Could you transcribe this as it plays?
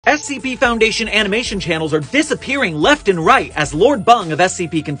SCP Foundation animation channels are disappearing left and right as Lord Bung of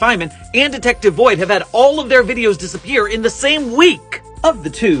SCP Confinement and Detective Void have had all of their videos disappear in the same week. Of the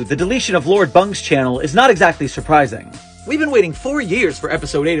two, the deletion of Lord Bung's channel is not exactly surprising. We've been waiting 4 years for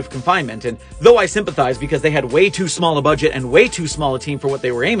episode 8 of Confinement, and though I sympathize because they had way too small a budget and way too small a team for what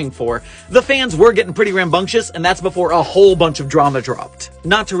they were aiming for, the fans were getting pretty rambunctious, and that's before a whole bunch of drama dropped.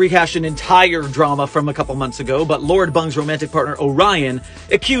 Not to rehash an entire drama from a couple months ago, but Lord Bung's romantic partner Orion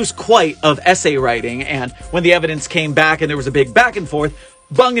accused Quite of essay writing, and when the evidence came back and there was a big back and forth,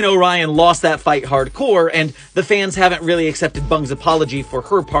 Bung and Orion lost that fight hardcore, and the fans haven't really accepted Bung's apology for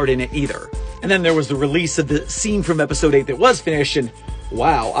her part in it either. And then there was the release of the scene from episode 8 that was finished, and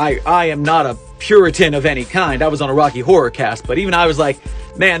wow, I am not a Puritan of any kind. I was on a Rocky Horror cast, but even I was like,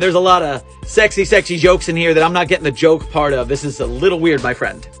 man, there's a lot of sexy jokes in here that I'm not getting the joke part of. This is a little weird, my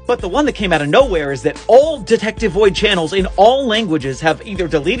friend. But the one that came out of nowhere is that all Detective Void channels in all languages have either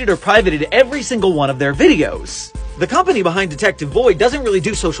deleted or privated every single one of their videos. The company behind Detective Void doesn't really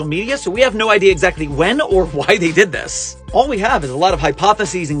do social media, so we have no idea exactly when or why they did this. All we have is a lot of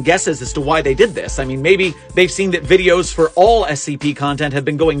hypotheses and guesses as to why they did this. I mean, maybe they've seen that videos for all SCP content have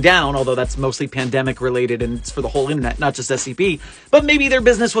been going down, although that's mostly pandemic related and it's for the whole internet, not just SCP. But maybe their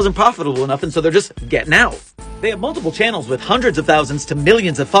business wasn't profitable enough and so they're just getting out. They have multiple channels with hundreds of thousands to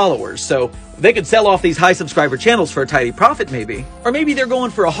millions of followers, so they could sell off these high subscriber channels for a tidy profit maybe. Or maybe they're going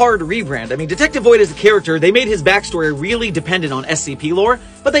for a hard rebrand. I mean, Detective Void as a character, they made his backstory really dependent on SCP lore,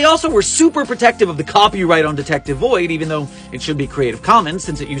 but they also were super protective of the copyright on Detective Void, even though it should be Creative Commons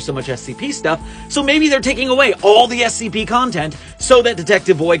since it used so much SCP stuff. So maybe they're taking away all the SCP content so that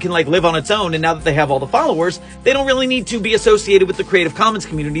Detective Void can live on its own, and now that they have all the followers, they don't really need to be associated with the Creative Commons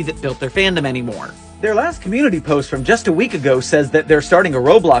community that built their fandom anymore. Their last community post from just a week ago says that they're starting a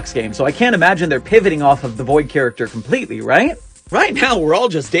Roblox game, so I can't imagine they're pivoting off of the Void character completely, right? Right now, we're all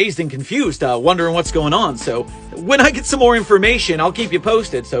just dazed and confused, wondering what's going on, so when I get some more information, I'll keep you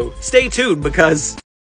posted, so stay tuned because